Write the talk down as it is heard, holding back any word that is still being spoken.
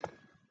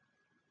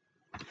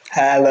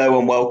Hello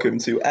and welcome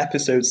to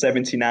episode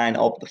 79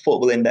 of the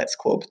Football Index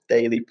Club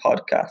daily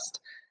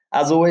podcast.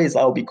 As always,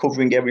 I'll be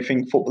covering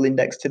everything Football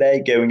Index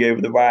today, going over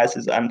the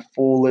rises and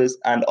fallers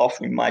and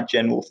offering my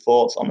general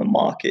thoughts on the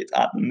market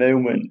at the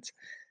moment.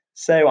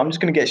 So I'm just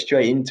going to get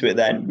straight into it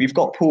then. We've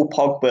got Paul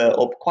Pogba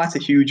up quite a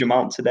huge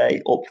amount today,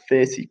 up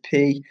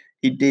 30p.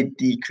 He did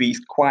decrease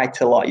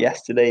quite a lot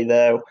yesterday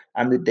though,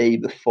 and the day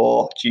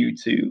before due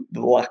to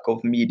the lack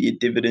of media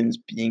dividends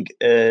being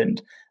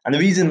earned. And the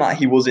reason that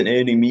he wasn't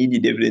earning media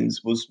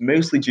dividends was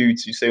mostly due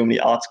to so many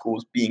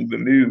articles being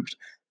removed.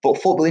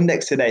 But Football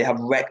Index today have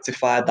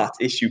rectified that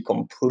issue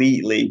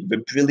completely with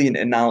a brilliant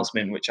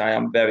announcement, which I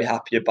am very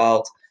happy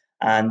about.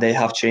 And they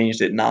have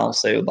changed it now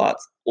so that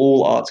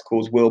all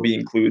articles will be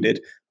included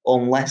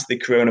unless the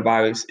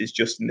coronavirus is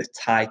just in the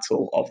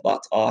title of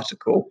that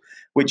article,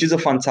 which is a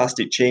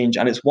fantastic change.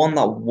 And it's one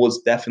that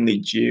was definitely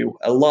due.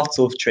 A lot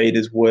of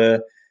traders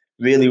were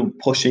really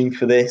pushing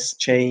for this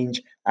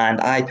change.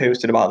 And I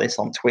posted about this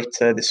on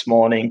Twitter this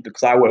morning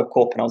because I woke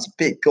up and I was a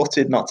bit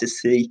gutted not to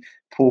see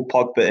Paul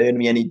Pogba earn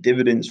me any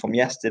dividends from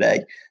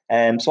yesterday.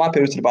 So I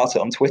posted about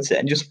it on Twitter,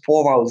 and just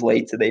 4 hours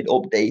later, they'd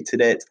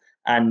updated it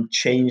and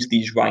changed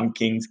these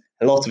rankings.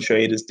 A lot of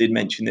traders did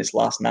mention this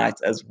last night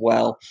as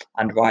well,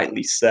 and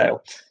rightly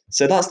so.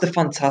 So that's the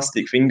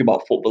fantastic thing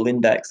about Football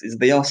Index is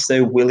they are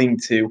so willing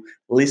to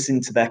listen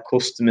to their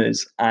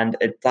customers and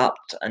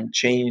adapt and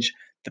change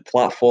the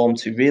platform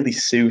to really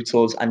suit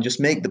us and just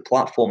make the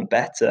platform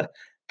better,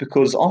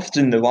 because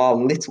often there are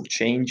little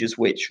changes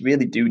which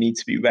really do need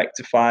to be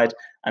rectified,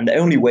 and the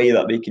only way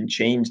that they can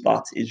change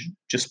that is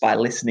just by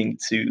listening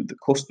to the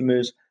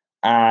customers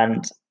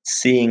and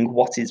seeing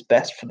what is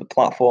best for the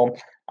platform.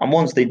 And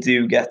once they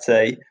do get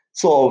a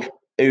sort of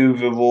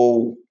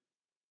overall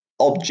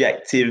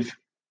objective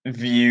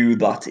view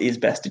that is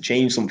best to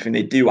change something,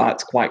 they do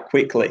act quite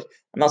quickly.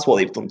 And that's what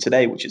they've done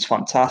today, which is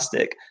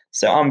fantastic.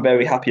 So I'm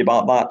very happy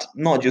about that,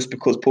 not just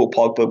because Paul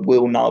Pogba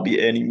will now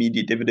be earning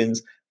media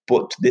dividends,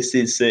 but this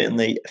is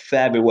certainly a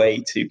fairer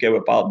way to go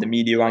about the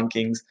media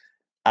rankings,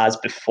 as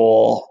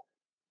before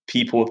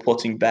people were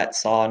putting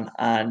bets on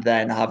and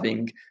then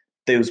having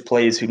those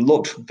players who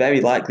looked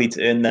very likely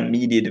to earn their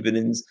media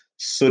dividends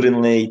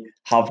suddenly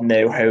have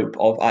no hope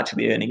of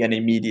actually earning any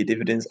media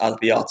dividends, as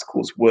the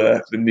articles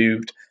were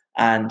removed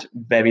and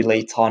very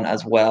late on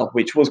as well,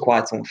 which was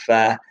quite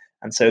unfair.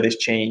 And so this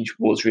change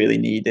was really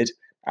needed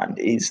and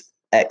is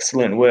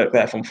excellent work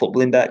there from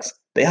Football Index.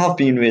 They have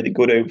been really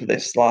good over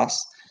this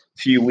last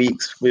few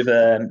weeks with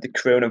the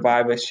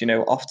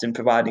coronavirus, often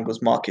providing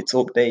us market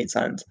updates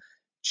and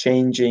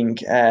changing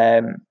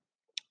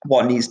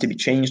what needs to be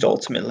changed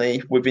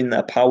ultimately within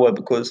their power,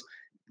 because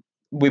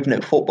with no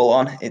football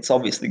on, it's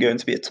obviously going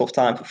to be a tough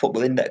time for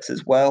Football Index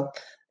as well.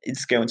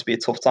 It's going to be a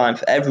tough time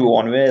for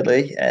everyone,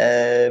 really.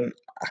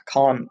 I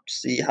can't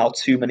see how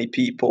too many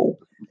people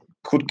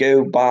could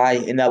go by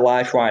in their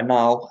life right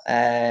now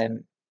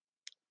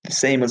the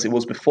same as it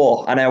was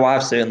before. I know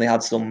I've certainly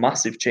had some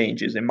massive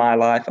changes in my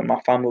life and my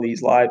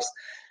family's lives.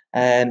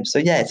 So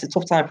yeah, it's a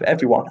tough time for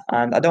everyone.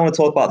 And I don't want to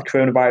talk about the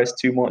coronavirus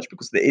too much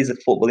because there is a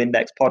Football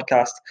Index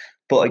podcast.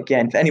 But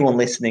again, for anyone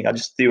listening, I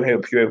just do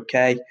hope you're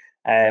okay,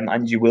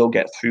 and you will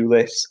get through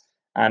this,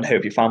 and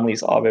hope your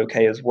families are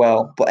okay as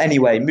well. But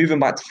anyway, moving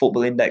back to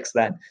Football Index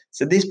then.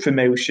 So this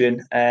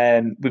promotion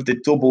with the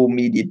double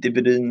media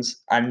dividends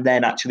and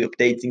then actually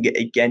updating it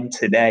again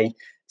today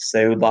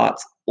so that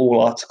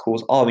all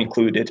articles are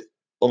included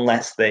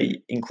unless they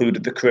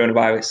included the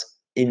coronavirus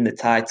in the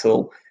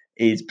title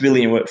is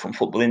brilliant work from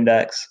Football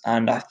Index,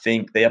 and I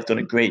think they have done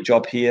a great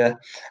job here.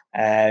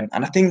 And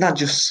I think that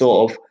just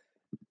sort of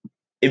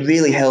it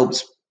really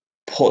helps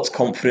put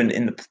confidence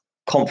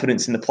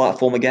in the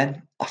platform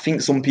again. I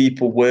think some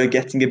people were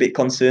getting a bit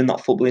concerned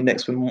that Football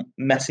Index were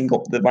messing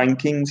up the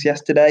rankings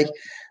yesterday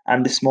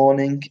and this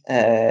morning,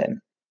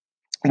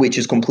 which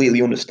is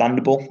completely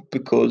understandable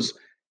because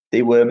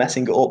they were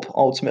messing it up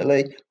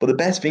ultimately. But the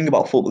best thing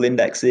about Football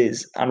Index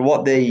is, and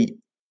why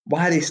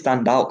they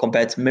stand out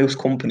compared to most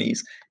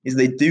companies, is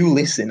they do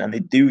listen and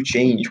they do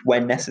change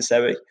when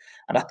necessary.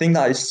 And I think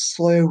that is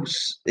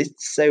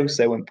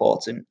so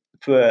important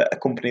for a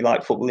company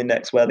like Football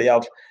Index, where they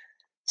have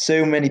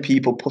so many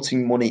people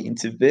putting money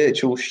into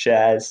virtual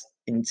shares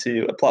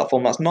into a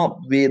platform that's not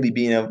really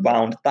been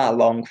around that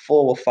long,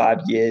 4 or 5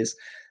 years,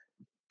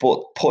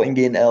 but putting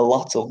in a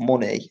lot of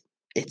money.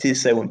 It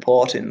is so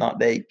important that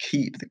they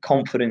keep the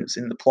confidence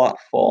in the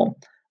platform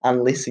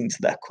and listen to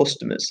their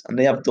customers. And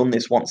they have done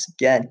this once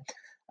again.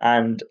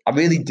 And I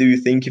really do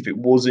think if it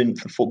wasn't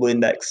for Football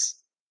Index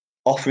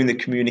offering the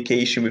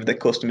communication with their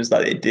customers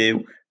that they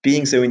do,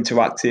 being so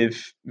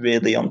interactive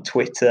really on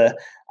Twitter,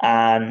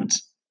 and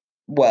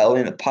well,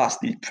 in the past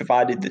they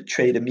provided the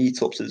trader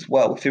meetups as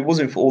well. If it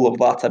wasn't for all of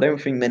that, I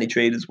don't think many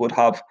traders would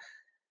have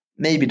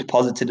maybe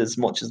deposited as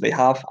much as they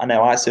have. I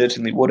know I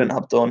certainly wouldn't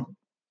have done,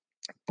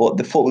 but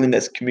the Football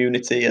Index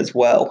community as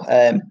well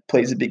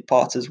plays a big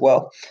part as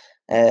well.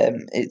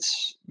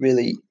 It's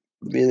really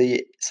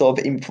sort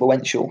of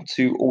influential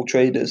to all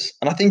traders.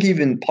 And I think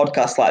even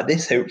podcasts like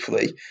this,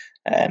 hopefully,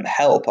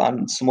 help,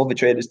 and some other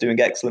traders doing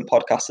excellent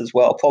podcasts as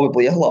well,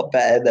 probably a lot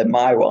better than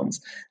my ones.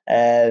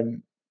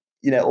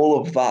 All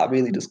of that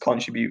really does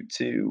contribute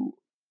to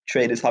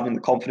traders having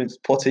the confidence to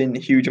put in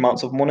huge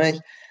amounts of money.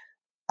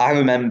 I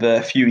remember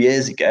a few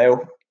years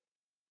ago,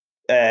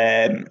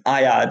 I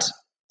had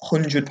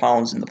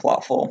 £100 in the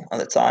platform at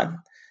the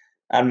time.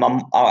 And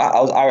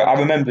I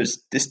remember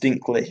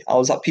distinctly, I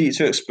was at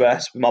Pizza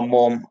Express with my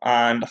mum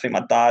and I think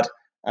my dad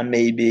and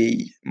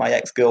maybe my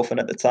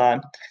ex-girlfriend at the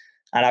time.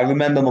 And I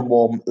remember my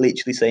mum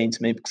literally saying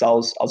to me, because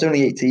I was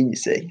only 18, you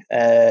see,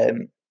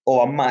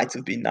 or I might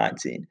have been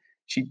 19.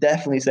 She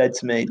definitely said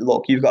to me,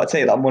 look, you've got to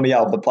take that money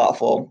out of the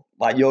platform.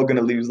 Like, you're going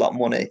to lose that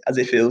money, as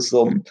if it was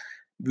some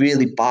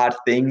really bad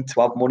thing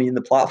to have money in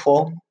the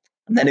platform.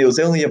 And then it was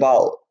only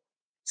about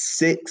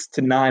 6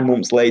 to 9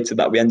 months later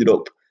that we ended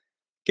up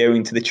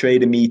going to the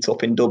trader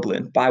meetup in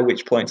Dublin, by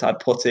which point I'd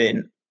put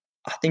in,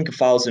 I think,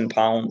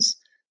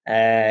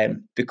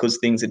 £1,000 because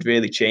things had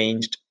really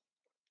changed.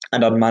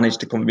 And I'd managed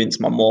to convince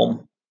my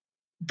mum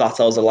that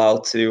I was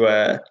allowed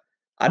to.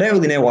 I don't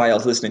really know why I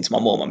was listening to my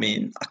mum. I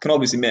mean, I can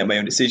obviously make my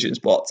own decisions,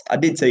 but I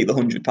did take the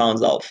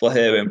 £100 out for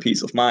her own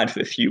peace of mind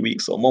for a few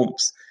weeks or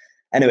months.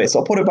 Anyway,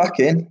 so I put it back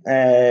in,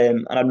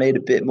 and I made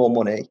a bit more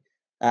money.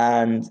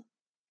 And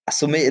I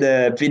submitted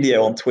a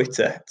video on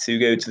Twitter to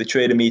go to the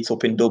trader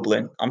meetup in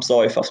Dublin. I'm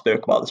sorry if I've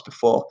spoke about this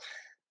before,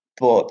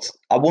 but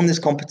I won this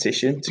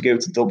competition to go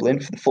to Dublin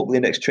for the Football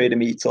Index trader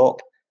meetup,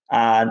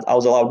 and I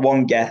was allowed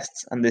one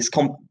guest. And this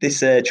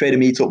trader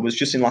meetup was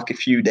just in like a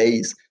few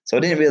days, so I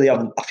didn't really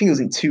have. I think it was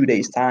in 2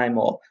 days' time,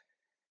 or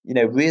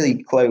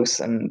really close.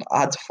 And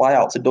I had to fly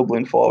out to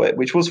Dublin for it,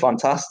 which was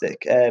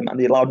fantastic. And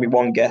they allowed me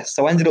one guest,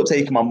 so I ended up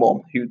taking my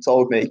mum, who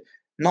told me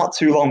not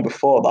too long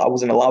before that I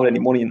wasn't allowed any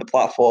money in the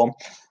platform.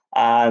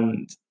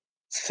 And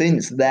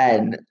since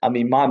then, I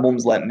mean, my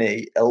mum's lent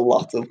me a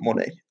lot of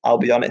money, I'll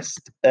be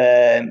honest,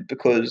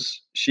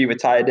 because she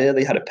retired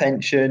early, had a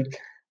pension.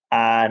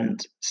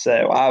 And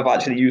so I've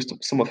actually used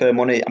some of her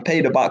money and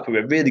paid her back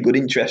with a really good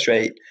interest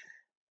rate.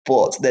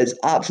 But there's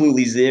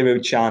absolutely zero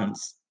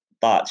chance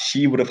that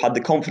she would have had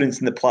the confidence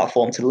in the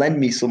platform to lend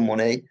me some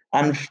money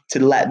and to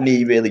let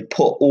me really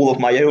put all of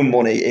my own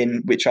money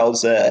in, which I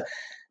was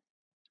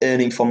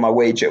earning from my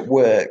wage at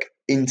work,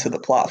 into the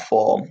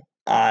platform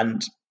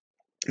and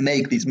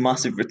make these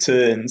massive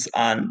returns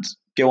and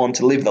go on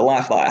to live the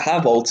life that I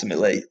have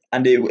ultimately.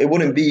 And it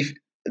wouldn't be,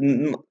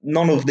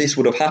 none of this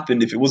would have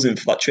happened if it wasn't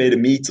for that trader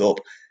meetup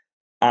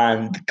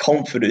and the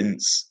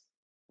confidence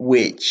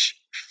which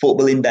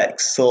Football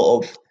Index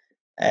sort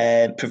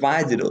of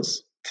provided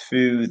us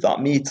through that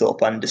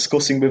meetup and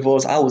discussing with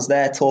us. I was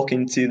there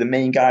talking to the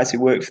main guys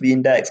who work for the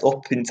Index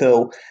up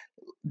until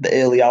the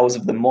early hours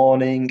of the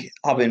morning,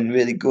 having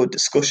really good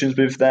discussions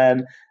with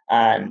them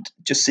and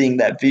just seeing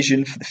their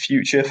vision for the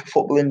future for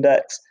Football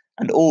Index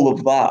and all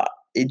of that.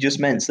 It just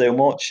meant so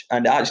much,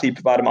 and it actually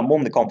provided my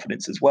mum the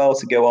confidence as well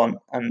to go on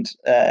and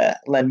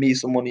lend me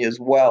some money as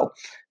well,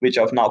 which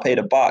I've now paid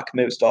her back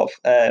most of.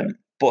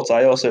 But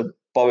I also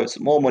borrowed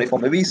some more money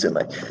from her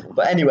recently.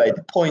 But anyway,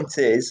 the point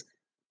is,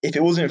 if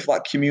it wasn't for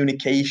that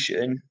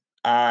communication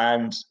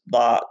and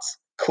that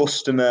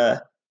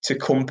customer to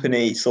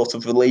company sort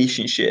of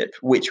relationship,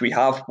 which we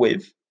have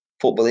with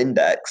Football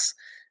Index,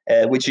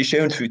 which is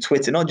shown through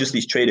Twitter, not just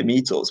these trader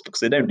meetups, because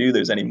they don't do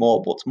those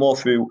anymore, but more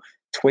through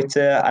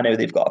Twitter. I know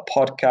they've got a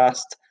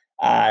podcast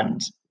and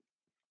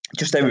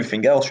just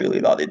everything else really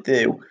that they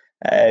do,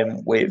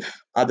 with,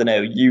 I don't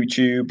know,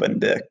 YouTube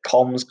and the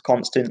comms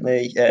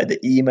constantly, the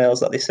emails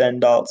that they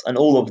send out and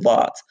all of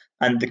that,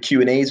 and the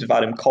Q&As with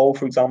Adam Cole,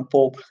 for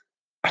example.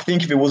 I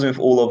think if it wasn't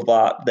for all of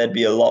that, there'd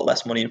be a lot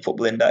less money in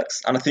Football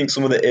Index. And I think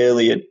some of the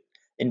earlier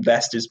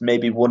investors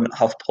maybe wouldn't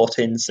have put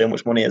in so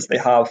much money as they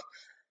have.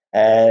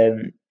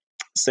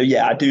 So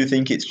yeah, I do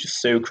think it's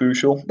just so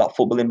crucial that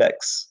Football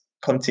Index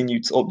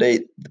continue to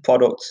update the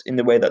product in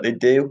the way that they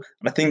do.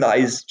 And I think that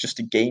is just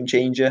a game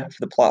changer for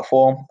the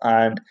platform.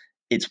 And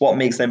it's what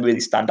makes them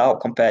really stand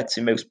out compared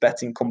to most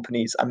betting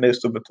companies and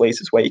most other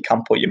places where you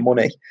can put your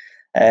money.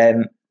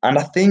 And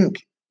I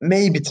think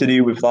maybe to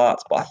do with that,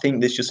 but I think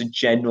there's just a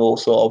general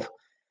sort of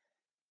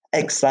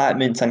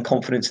excitement and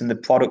confidence in the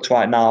product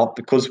right now,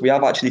 because we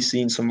have actually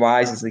seen some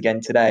rises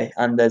again today,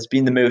 and there's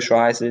been the most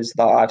rises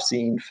that I've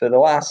seen for the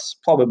last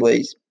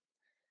probably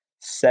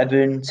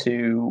 7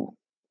 to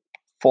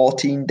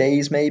 14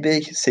 days,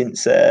 maybe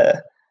since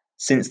the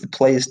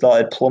players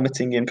started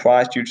plummeting in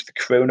price due to the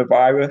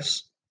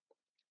coronavirus.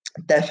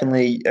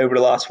 Definitely over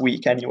the last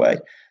week, anyway,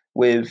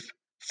 with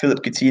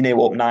Philip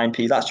Coutinho up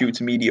 9p. That's due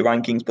to media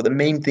rankings, but the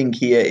main thing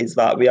here is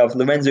that we have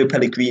Lorenzo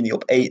Pellegrini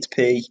up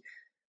 8p.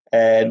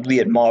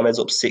 Riyad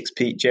Mahrez up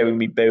 6p,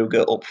 Jeremy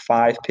Boga up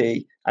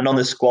 5p, and on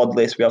the squad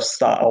list we have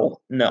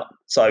we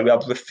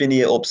have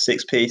Rafinha up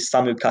 6p,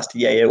 Samu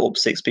Castillejo up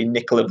 6p,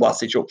 Nikola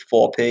Vlasic up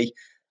 4p,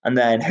 and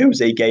then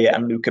Jose Gaya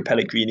and Luca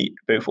Pellegrini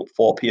both up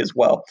 4p as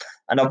well.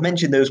 And I've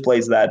mentioned those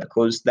players there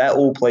because they're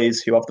all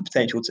players who have the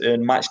potential to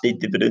earn matchday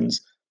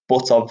dividends,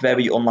 but are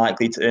very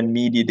unlikely to earn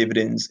media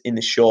dividends in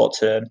the short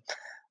term.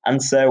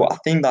 And so I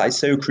think that is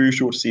so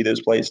crucial to see those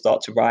players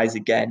start to rise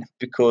again,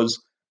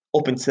 because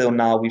up until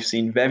now, we've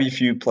seen very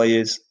few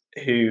players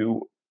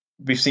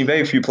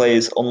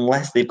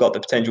unless they've got the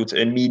potential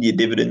to earn media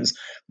dividends,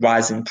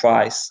 rise in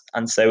price.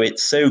 And so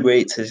it's so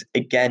great to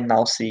again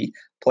now see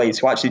players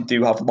who actually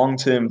do have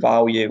long-term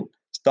value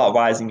start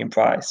rising in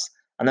price.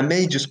 And that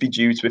may just be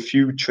due to a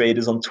few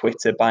traders on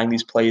Twitter buying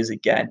these players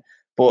again.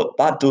 But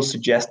that does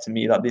suggest to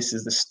me that this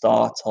is the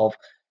start of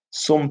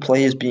some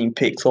players being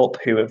picked up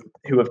who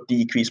have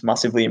decreased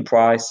massively in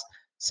price.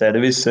 So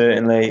there is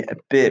certainly a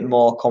bit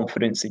more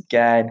confidence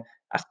again.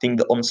 I think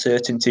the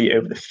uncertainty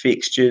over the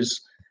fixtures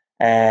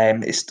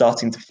is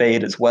starting to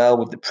fade as well,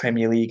 with the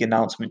Premier League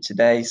announcement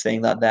today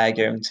saying that they're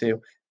going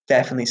to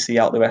definitely see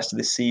out the rest of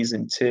the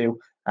season too.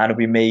 And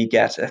we may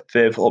get a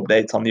further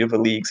update on the other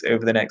leagues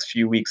over the next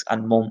few weeks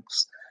and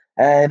months.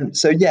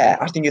 So yeah,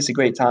 I think it's a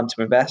great time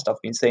to invest.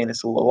 I've been saying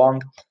this all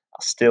along. I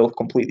still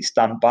completely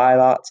stand by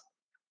that.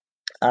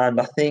 And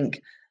I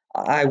think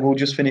I will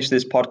just finish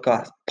this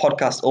podcast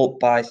up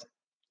by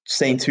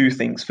saying two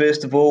things.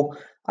 First of all,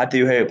 I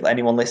do hope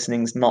anyone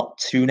listening is not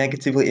too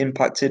negatively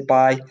impacted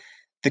by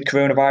the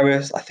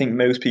coronavirus. I think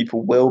most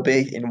people will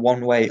be in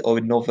one way or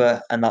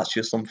another, and that's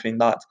just something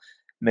that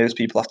most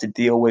people have to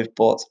deal with.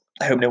 But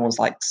I hope no one's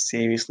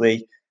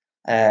seriously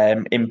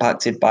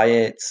impacted by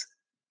it,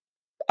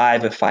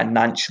 either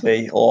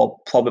financially or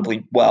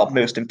probably, well,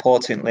 most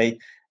importantly,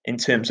 in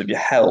terms of your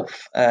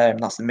health.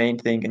 That's the main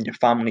thing, and your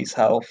family's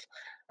health.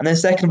 And then,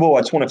 second of all,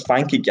 I just want to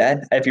thank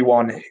again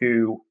everyone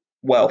who,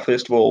 well,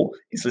 first of all,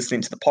 is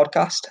listening to the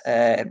podcast.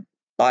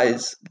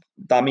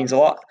 That means a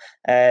lot.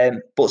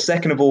 But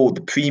second of all, the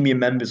premium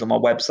members on my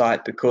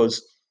website,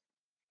 because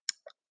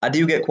I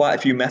do get quite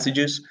a few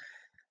messages,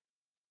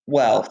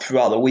 well,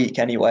 throughout the week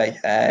anyway,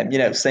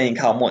 saying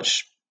how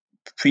much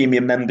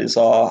premium members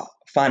are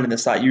finding the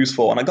site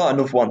useful. And I got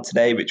another one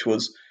today, which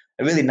was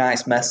a really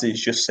nice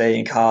message just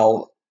saying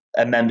how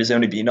a member's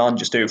only been on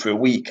just over a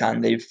week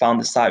and they've found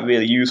the site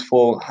really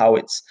useful, how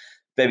it's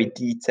very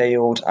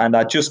detailed. And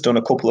I'd just done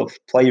a couple of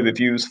player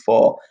reviews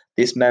for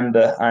this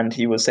member, and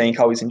he was saying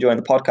how he's enjoying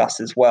the podcast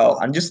as well.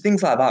 And just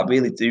things like that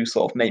really do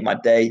sort of make my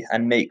day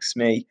and makes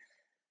me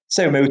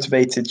so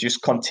motivated to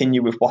just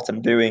continue with what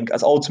I'm doing,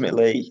 as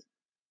ultimately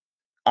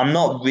I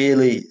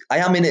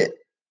am in it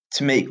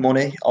to make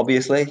money,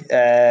 obviously.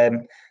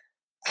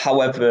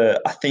 However,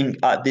 I think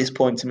at this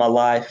point in my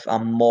life,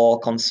 I'm more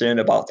concerned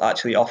about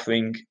actually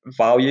offering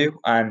value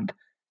and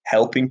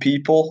helping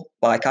people.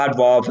 I'd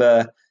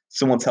rather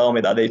someone tell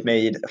me that they've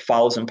made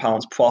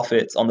 £1,000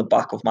 profit on the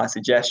back of my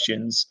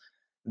suggestions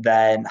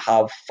than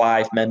have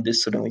 5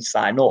 members suddenly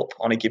sign up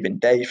on a given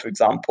day, for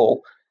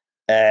example.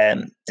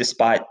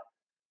 Despite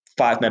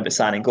 5 members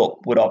signing up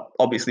would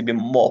obviously be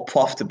more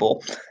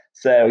profitable.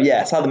 So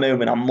yes, at the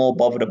moment, I'm more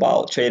bothered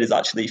about traders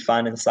actually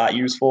finding the site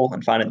useful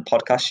and finding the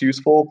podcast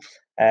useful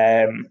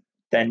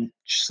than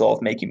sort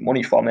of making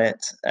money from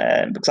it.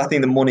 Because I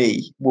think the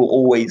money will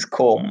always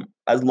come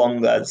as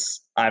long as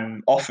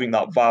I'm offering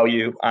that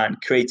value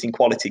and creating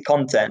quality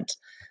content.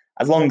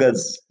 As long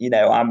as,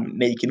 I'm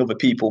making other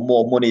people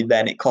more money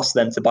than it costs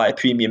them to buy a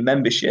premium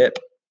membership,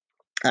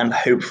 and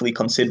hopefully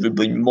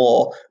considerably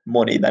more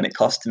money than it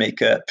costs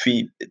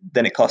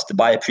to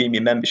buy a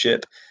premium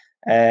membership.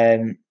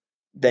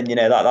 Then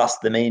that's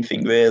the main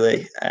thing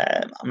really.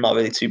 I'm not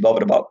really too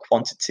bothered about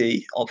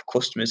quantity of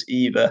customers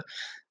either.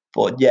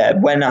 But yeah,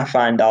 when I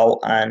find out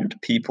and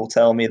people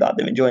tell me that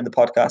they're enjoying the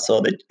podcast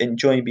or they're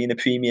enjoying being a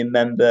premium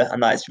member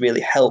and that it's really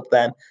helped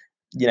them,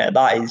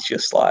 that is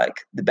just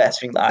the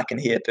best thing that I can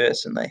hear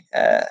personally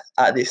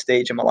at this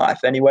stage of my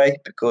life anyway,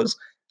 because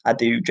I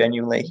do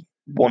genuinely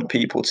want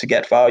people to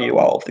get value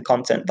out of the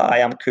content that I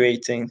am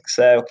creating.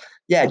 So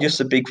yeah,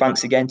 just a big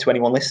thanks again to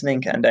anyone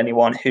listening and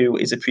anyone who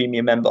is a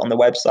premium member on the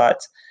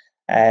website.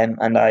 And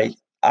I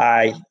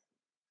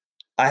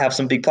have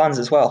some big plans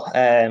as well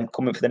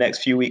coming for the next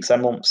few weeks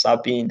and months.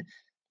 I've been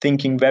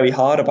thinking very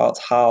hard about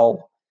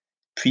how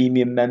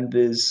premium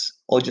members,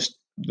 or just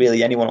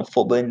really anyone on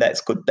Football Index,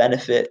 could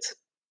benefit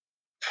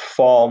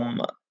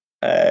from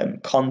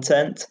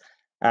content.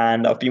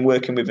 And I've been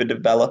working with a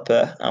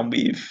developer, and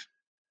we've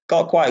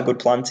got quite a good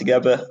plan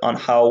together on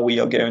how we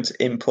are going to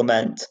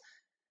implement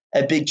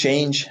a big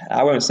change.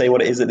 I won't say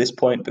what it is at this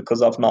point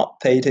because I've not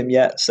paid him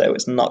yet, so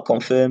it's not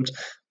confirmed.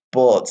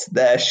 But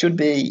there should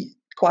be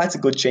quite a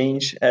good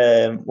change,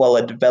 a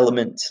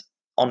development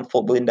on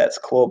Football Index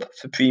Club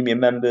for premium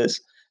members.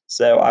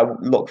 So I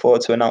look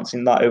forward to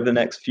announcing that over the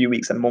next few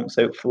weeks and months,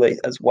 hopefully,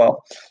 as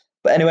well.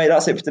 But anyway,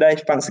 that's it for today.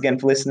 Thanks again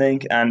for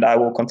listening, and I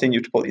will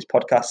continue to put these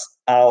podcasts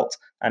out,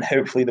 and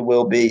hopefully there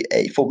will be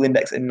a Football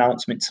Index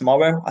announcement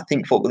tomorrow. I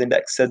think Football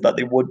Index said that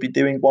they would be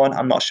doing one.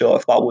 I'm not sure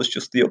if that was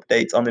just the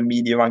update on the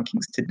media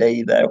rankings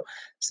today, though.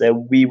 So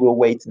we will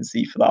wait and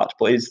see for that.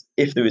 But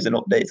if there is an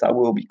update, I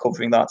will be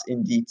covering that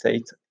in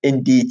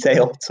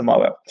detail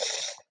tomorrow.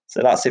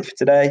 So that's it for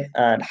today,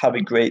 and have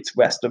a great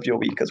rest of your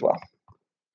week as well.